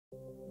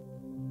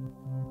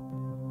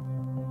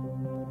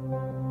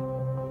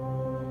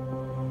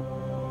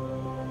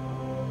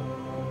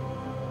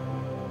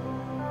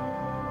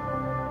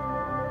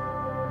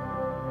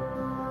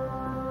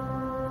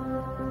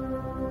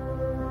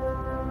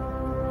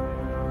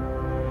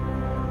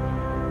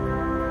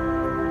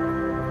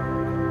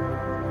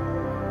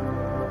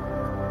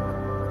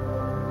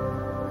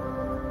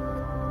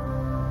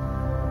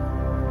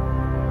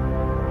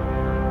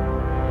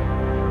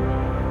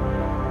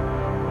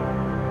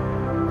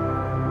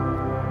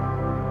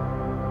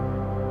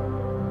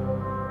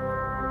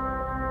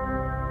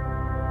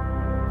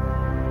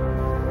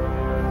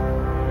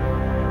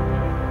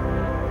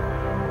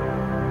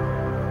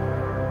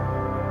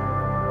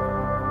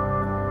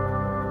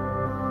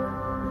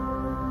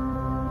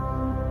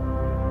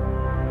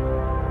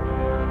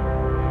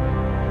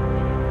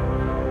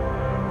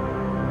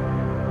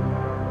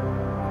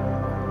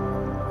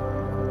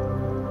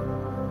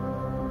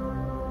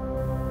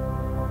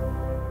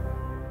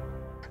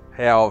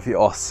Hey, I hope you're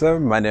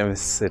awesome. My name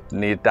is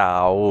Sydney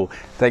Dao.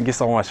 Thank you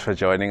so much for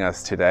joining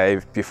us today.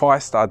 Before I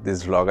start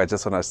this vlog, I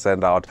just want to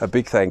send out a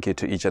big thank you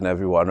to each and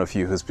every one of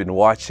you who's been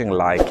watching,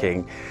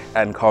 liking,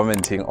 and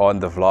commenting on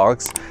the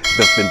vlogs.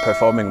 They've been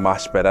performing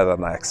much better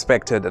than I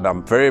expected, and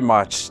I'm very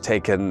much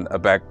taken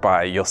aback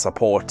by your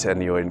support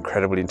and your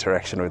incredible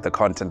interaction with the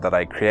content that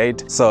I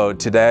create. So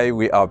today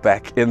we are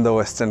back in the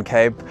Western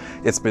Cape.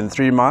 It's been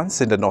 3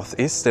 months in the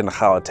Northeast in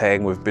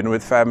Gauteng. We've been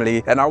with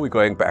family, and now we're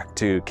going back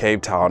to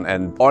Cape Town.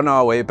 And on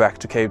our way back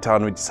to Cape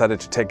Town, we decided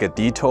to take a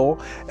detour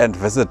and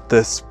visit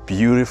this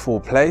beautiful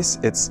place.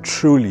 It's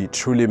truly,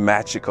 truly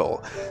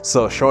magical.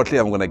 So shortly,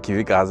 I'm going to give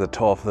you guys a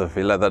tour of the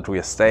villa that we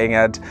are staying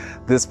at.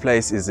 This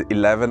place is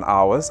 11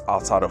 hours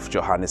outside of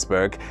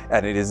Johannesburg,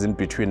 and it is in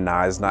between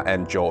Knysna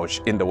and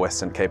George in the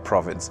Western Cape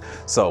province.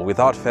 So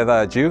without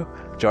further ado,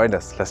 join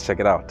us. Let's check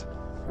it out.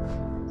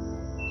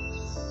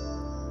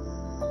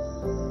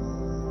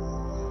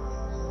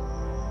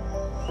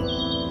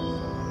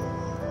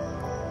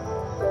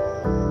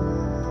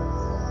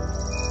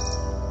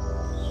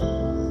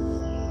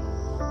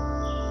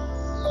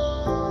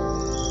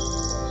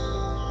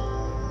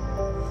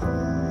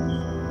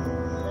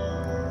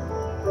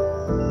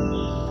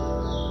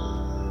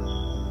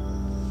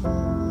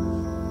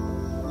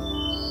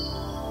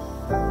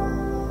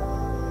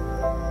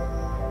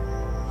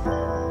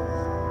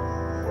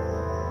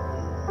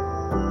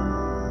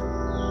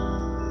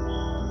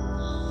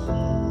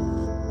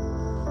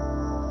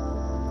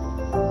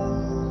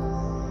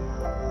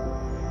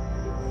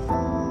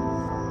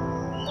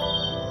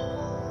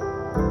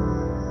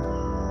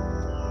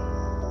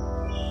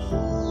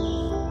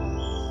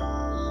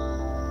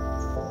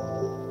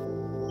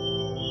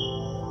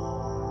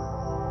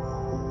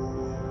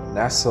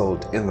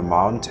 Nestled in the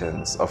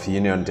mountains of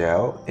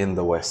Uniondale in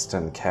the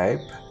Western Cape,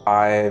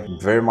 I'm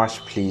very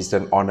much pleased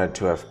and honored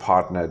to have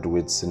partnered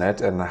with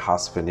Sunette and her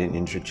husband in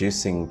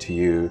introducing to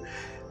you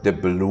the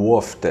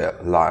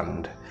Beloofde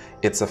land.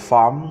 It's a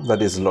farm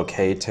that is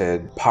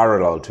located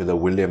parallel to the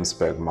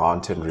Williamsburg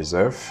Mountain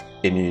Reserve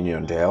in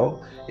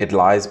Uniondale. It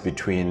lies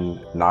between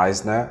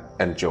Knysna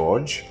and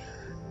George.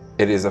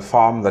 It is a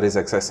farm that is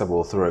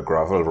accessible through a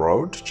gravel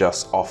road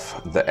just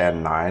off the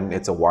N9.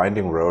 It's a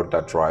winding road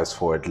that drives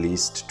for at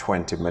least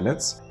 20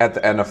 minutes. At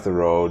the end of the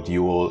road,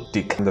 you will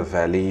decline the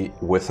valley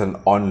with an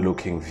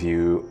onlooking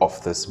view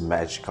of this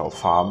magical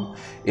farm.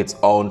 It's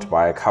owned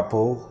by a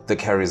couple, the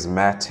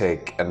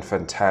charismatic and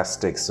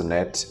fantastic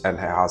Sunette and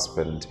her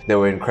husband. They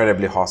were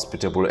incredibly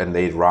hospitable and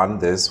they run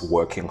this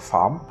working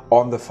farm.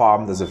 On the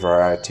farm, there's a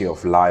variety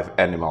of live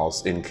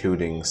animals,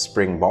 including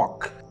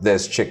springbok.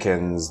 There's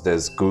chickens,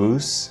 there's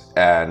goose,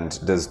 and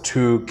there's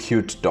 2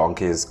 cute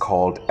donkeys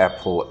called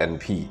Apple and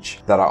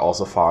Peach that are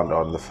also found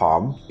on the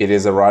farm. It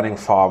is a running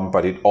farm,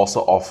 but it also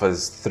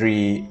offers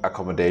 3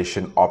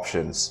 accommodation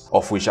options,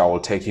 of which I will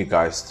take you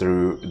guys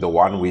through the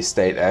one we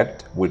stayed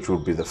at, which will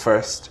be the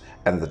first,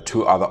 and the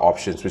 2 other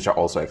options which are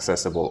also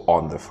accessible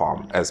on the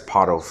farm as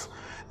part of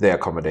the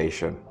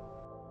accommodation.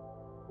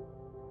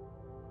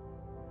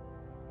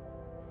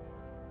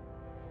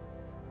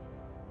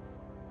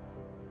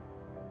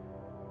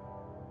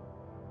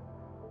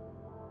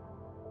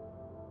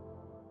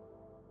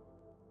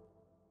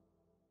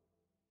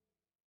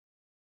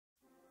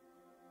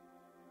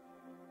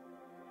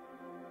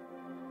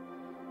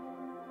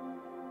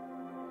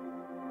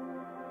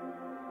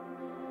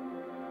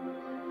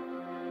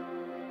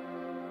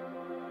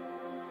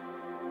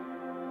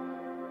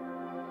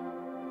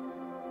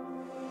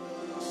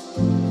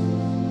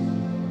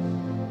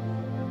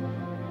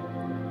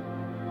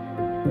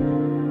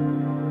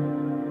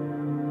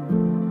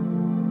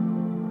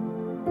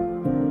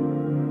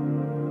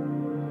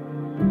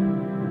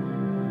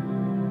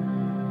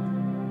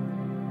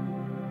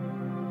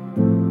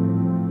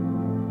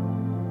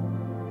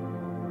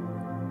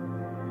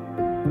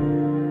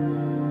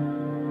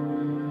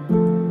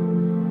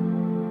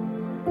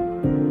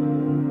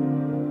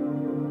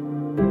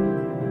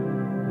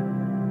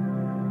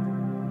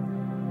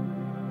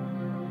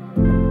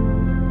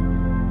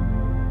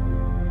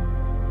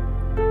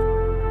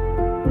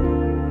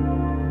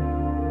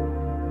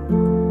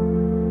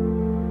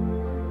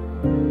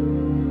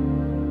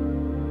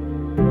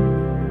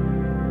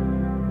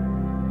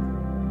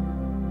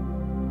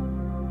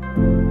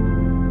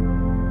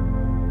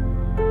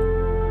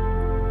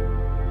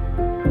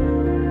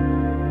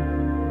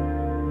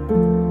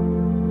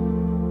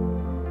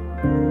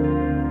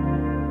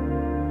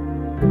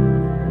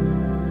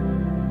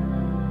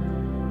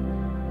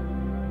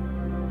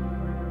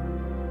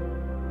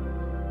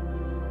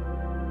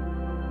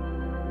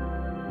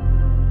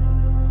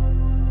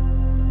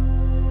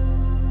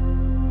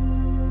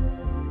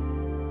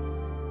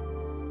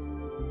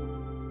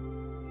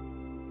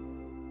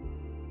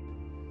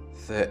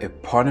 The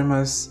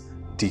eponymous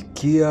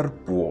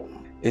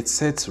Dikierboom It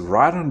sits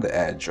right on the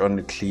edge on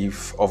the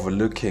cliff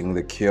overlooking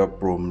the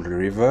Beloofde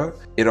River.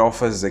 It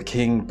offers a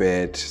king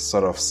bed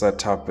sort of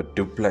setup, a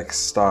duplex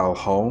style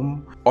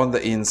home. On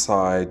the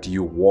inside,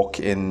 you walk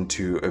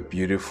into a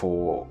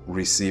beautiful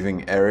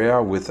receiving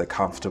area with a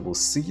comfortable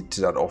seat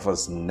that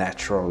offers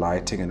natural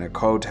lighting and a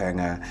coat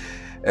hanger.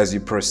 As you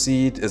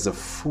proceed is a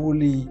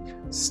fully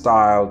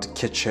styled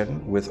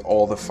kitchen with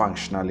all the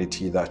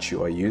functionality that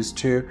you are used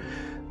to.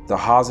 The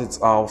house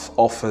itself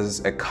offers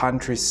a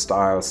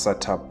country-style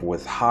setup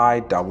with high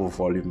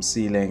double-volume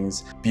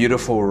ceilings,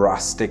 beautiful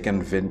rustic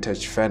and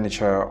vintage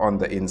furniture on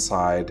the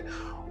inside,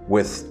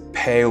 with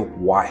pale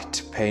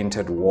white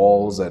painted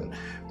walls and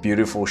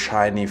beautiful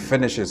shiny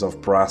finishes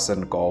of brass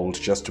and gold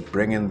just to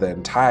bring in the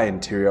entire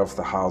interior of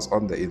the house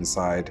on the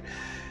inside.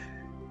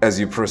 As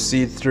you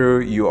proceed through,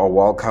 you are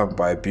welcomed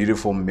by a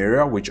beautiful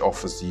mirror which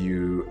offers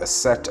you a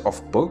set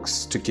of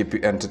books to keep you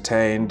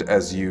entertained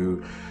as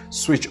you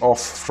switch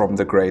off from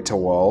the greater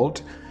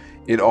world.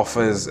 It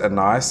offers a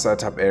nice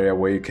setup area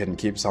where you can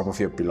keep some of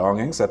your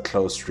belongings at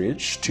close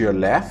reach. To your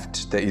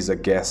left, there is a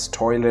guest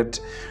toilet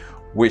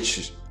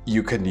which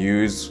you can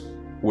use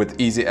with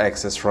easy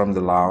access from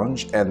the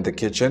lounge and the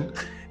kitchen.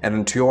 And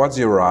then towards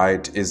your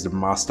right is the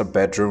master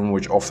bedroom,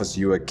 which offers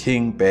you a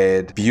king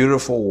bed,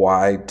 beautiful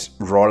white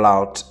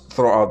rollout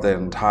throughout the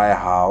entire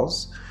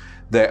house.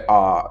 There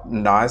are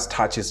nice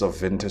touches of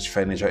vintage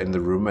furniture in the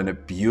room and a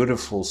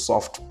beautiful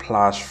soft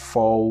plush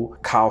faux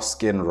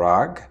cowskin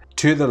rug.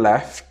 To the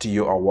left,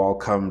 you are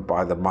welcomed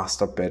by the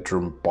master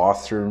bedroom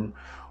bathroom,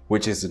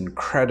 which is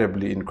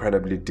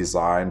incredibly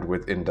designed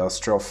with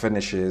industrial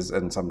finishes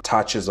and some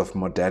touches of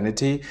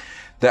modernity.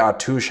 There are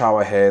two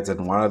shower heads,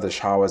 and one of the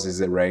showers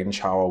is a rain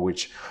shower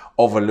which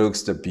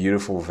overlooks the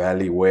beautiful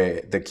valley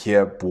where the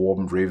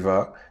Beloofde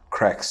River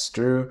cracks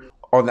through.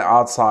 On the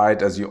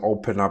outside, as you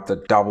open up the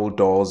double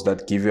doors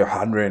that give you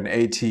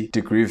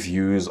 180-degree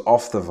views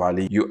of the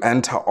valley, you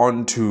enter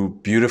onto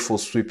beautiful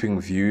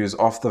sweeping views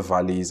of the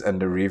valleys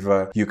and the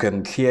river. You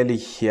can clearly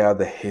hear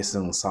the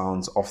hissing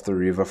sounds of the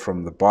river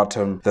from the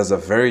bottom. There's a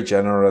very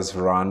generous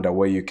veranda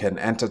where you can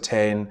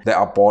entertain. There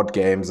are board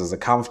games, there's a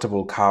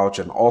comfortable couch,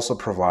 and also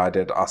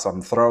provided are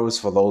some throws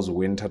for those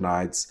winter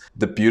nights.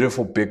 The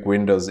beautiful big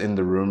windows in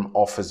the room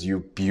offers you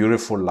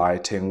beautiful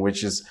lighting,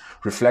 which is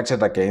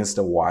reflected against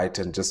the white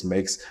and just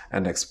makes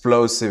an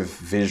explosive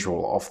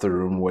visual of the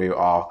room where you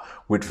are,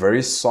 with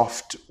very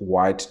soft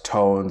white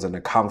tones and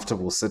a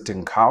comfortable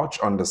sitting couch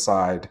on the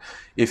side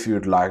if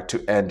you'd like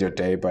to end your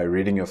day by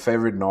reading your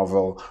favorite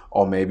novel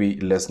or maybe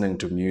listening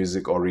to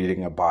music or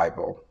reading a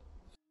Bible.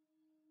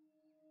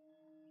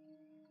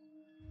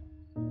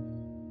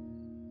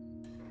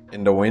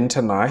 In the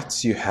winter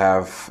nights, you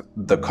have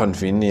the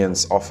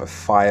convenience of a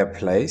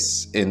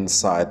fireplace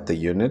inside the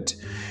unit.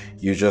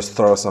 You just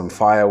throw some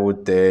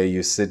firewood there,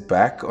 you sit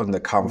back on the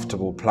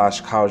comfortable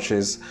plush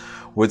couches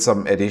with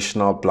some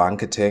additional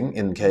blanketing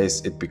in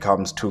case it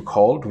becomes too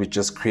cold, which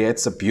just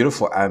creates a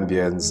beautiful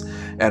ambience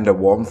and a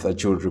warmth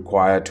that you would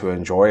require to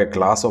enjoy a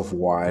glass of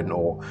wine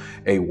or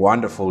a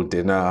wonderful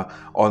dinner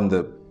on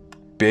the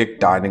big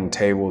dining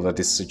table that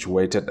is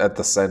situated at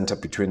the center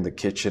between the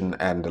kitchen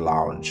and the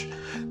lounge.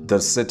 The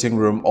sitting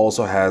room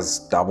also has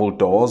double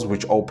doors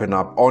which open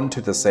up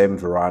onto the same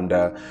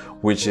veranda,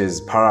 which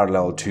is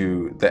parallel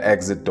to the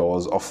exit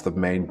doors of the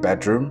main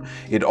bedroom.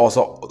 It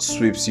also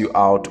sweeps you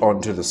out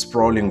onto the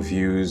sprawling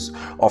views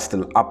of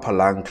the upper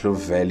Langkloof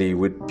Valley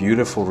with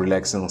beautiful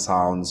relaxing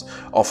sounds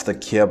of the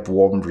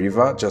Beloofde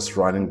River just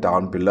running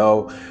down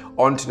below.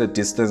 Onto the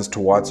distance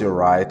towards your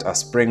right are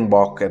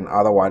springbok and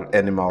other wild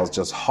animals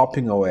just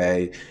hopping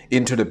away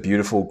into the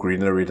beautiful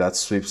greenery that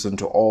sweeps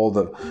into all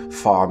the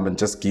farm and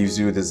just gives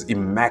you this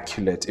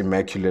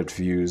immaculate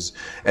views,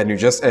 and you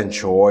just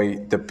enjoy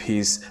the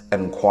peace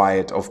and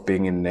quiet of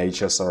being in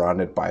nature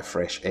surrounded by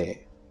fresh air.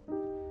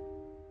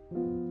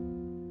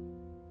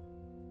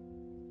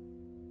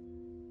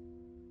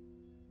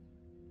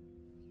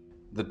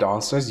 The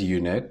downstairs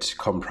unit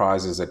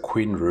comprises a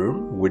queen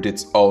room with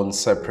its own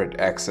separate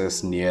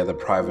access near the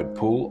private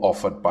pool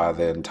offered by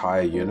the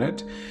entire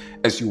unit.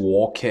 As you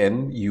walk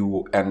in,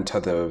 you enter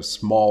the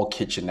small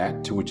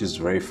kitchenette, which is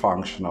very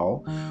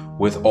functional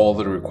with all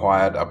the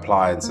required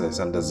appliances,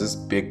 and there's this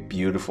big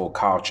beautiful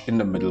couch in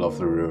the middle of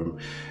the room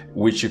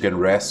which you can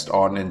rest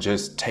on and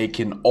just take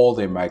in all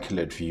the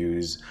immaculate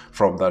views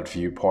from that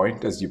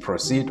viewpoint. As you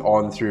proceed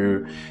on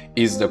through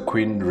is the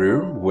queen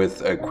room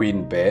with a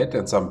queen bed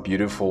and some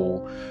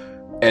beautiful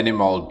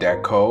animal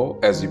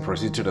deco. As you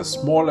proceed to the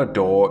smaller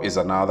door is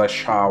another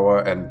shower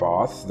and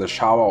bath. The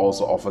shower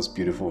also offers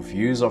beautiful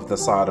views of the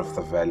side of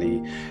the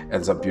valley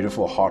and some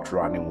beautiful hot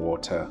running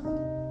water.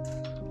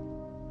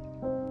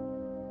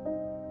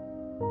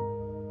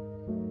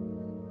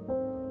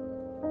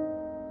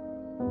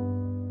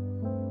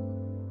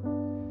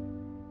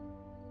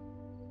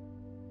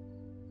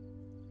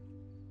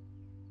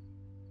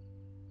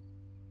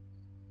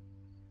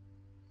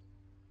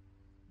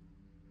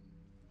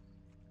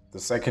 The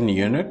second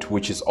unit,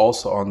 which is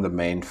also on the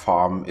main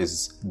farm,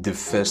 is the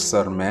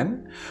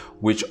Fisherman,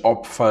 which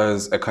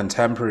offers a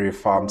contemporary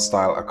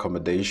farm-style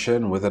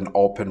accommodation with an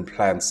open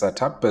plan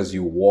setup. As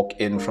you walk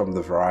in from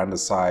the veranda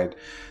side,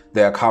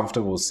 there are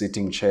comfortable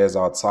sitting chairs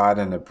outside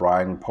and a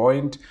drying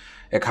point,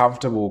 a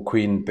comfortable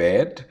queen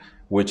bed,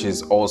 which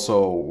is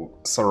also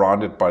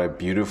surrounded by a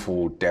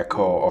beautiful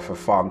decor of a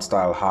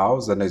farm-style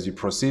house. And as you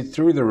proceed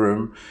through the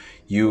room,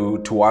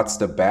 towards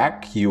the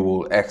back, you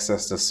will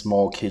access the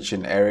small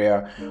kitchen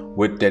area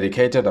with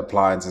dedicated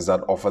appliances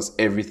that offers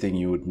everything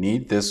you would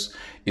need. This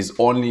is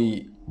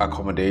only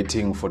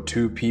accommodating for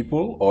 2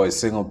 people or a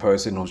single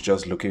person who's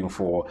just looking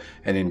for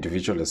an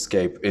individual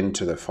escape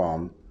into the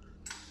farm.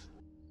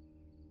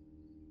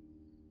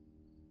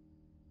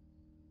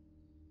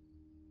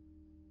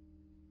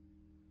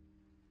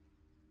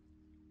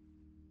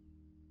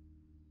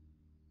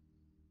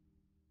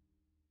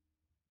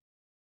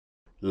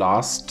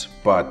 Last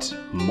but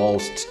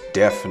most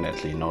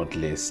definitely not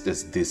least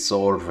is the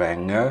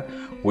Voyage,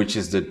 which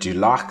is the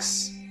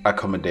deluxe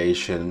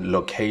accommodation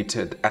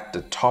located at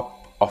the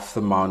top of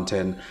the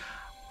mountain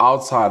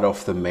outside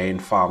of the main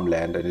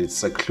farmland, and it's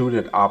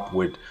secluded up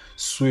with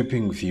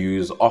sweeping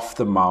views of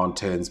the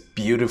mountains,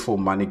 beautiful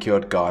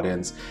manicured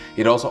gardens.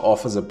 It also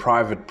offers a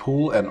private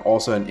pool and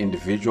also an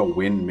individual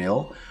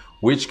windmill,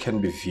 which can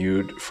be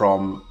viewed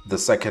from the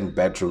second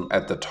bedroom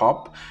at the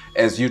top.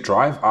 As you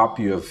drive up,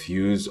 you have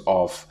views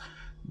of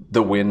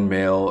the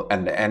windmill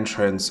and the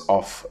entrance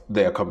of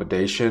the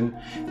accommodation.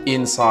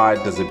 Inside,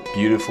 there's a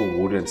beautiful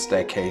wooden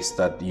staircase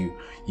that you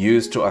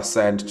use to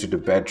ascend to the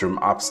bedroom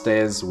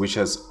upstairs, which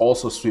has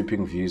also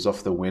sweeping views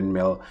of the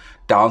windmill.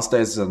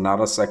 Downstairs is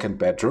another second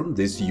bedroom.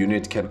 This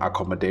unit can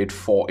accommodate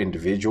 4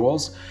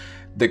 individuals.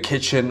 The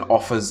kitchen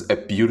offers a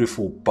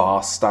beautiful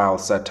bar style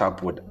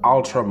setup with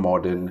ultra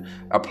modern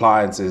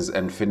appliances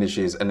and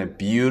finishes, and a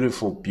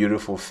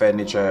beautiful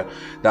furniture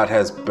that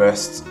has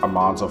burst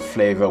amounts of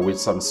flavor with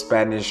some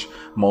Spanish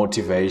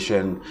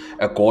motivation,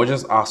 a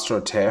gorgeous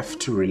astroturf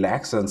to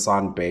relax and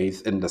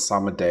sunbathe in the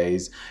summer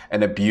days,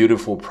 and a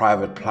beautiful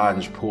private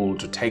plunge pool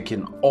to take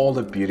in all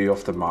the beauty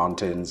of the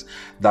mountains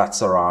that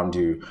surround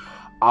you.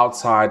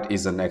 Outside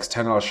is an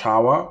external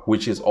shower,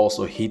 which is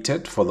also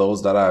heated for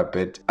those that are a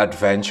bit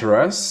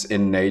adventurous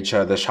in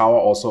nature. The shower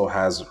also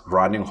has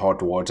running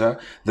hot water.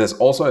 There's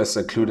also a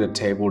secluded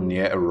table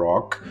near a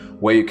rock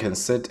where you can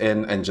sit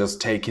in and just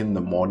take in the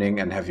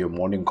morning and have your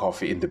morning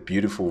coffee in the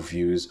beautiful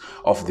views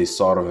of the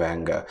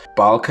Voyage.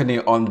 Balcony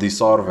on the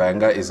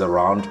Voyage is a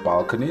round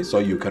balcony, so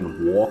you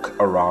can walk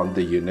around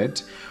the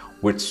unit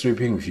with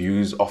sweeping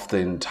views of the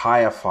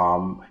entire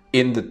farm.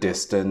 In the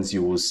distance,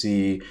 you will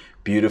see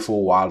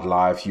beautiful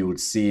wildlife. You would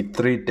see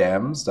 3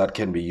 dams that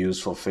can be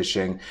used for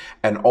fishing,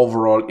 and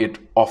overall it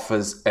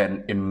offers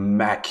an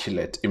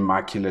immaculate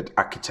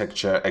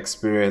architecture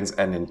experience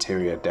and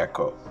interior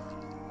decor.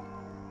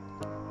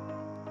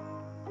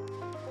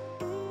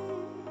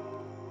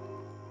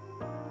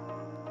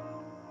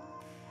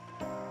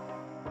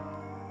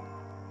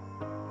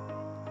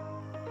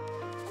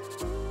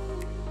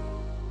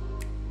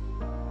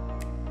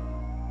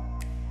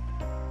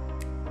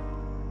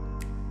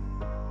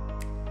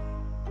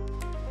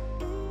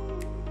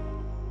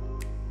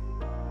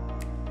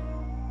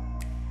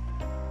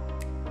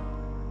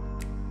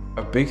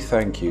 A big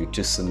thank you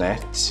to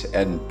Sunette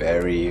and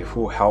Barry,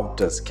 who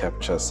helped us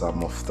capture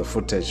some of the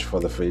footage for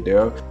the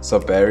video. So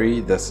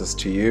Barry, this is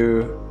to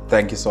you.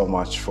 Thank you so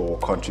much for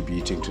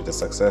contributing to the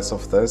success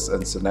of this.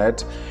 And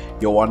Sunette,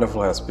 your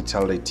wonderful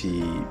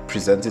hospitality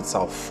presents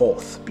itself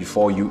forth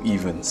before you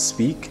even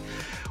speak.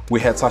 We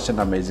had such an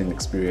amazing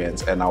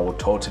experience, and I would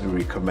totally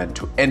recommend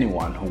to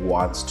anyone who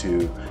wants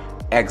to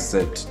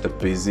exit the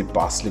busy,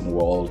 bustling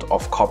world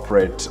of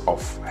corporate,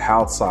 of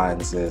health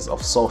sciences,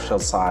 of social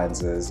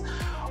sciences,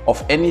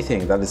 of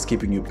anything that is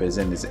keeping you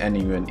busy and is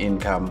earning you an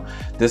income.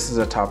 This is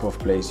a type of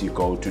place you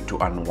go to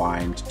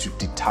unwind, to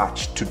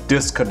detach, to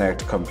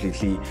disconnect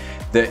completely.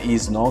 There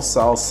is no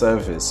cell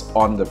service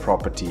on the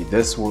property.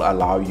 This will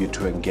allow you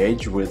to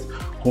engage with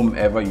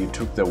whomever you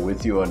took there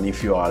with you, and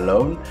if you are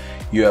alone,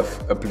 you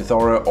have a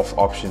plethora of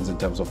options in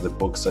terms of the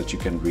books that you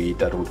can read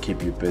that will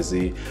keep you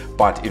busy,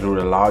 but it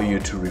will allow you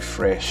to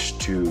refresh,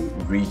 to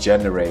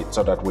regenerate,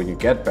 so that when you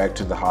get back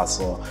to the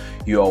hustle,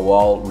 you are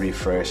well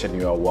refreshed and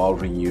you are well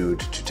renewed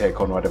to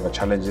take on whatever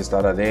challenges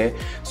that are there.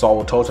 So I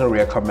would totally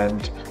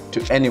recommend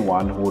to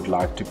anyone who would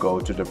like to go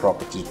to the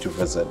property to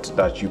visit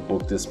that you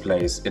book this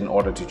place in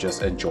order to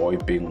just enjoy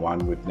being one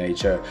with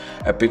nature.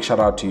 A big shout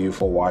out to you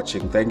for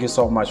watching. Thank you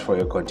so much for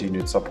your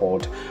continued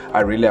support.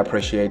 I really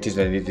appreciate it,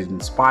 and it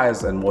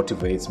inspires and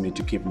motivates me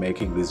to keep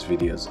making these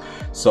videos.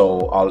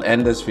 So I'll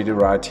end this video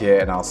right here,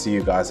 and I'll see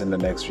you guys in the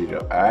next video.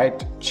 All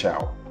right,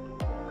 ciao.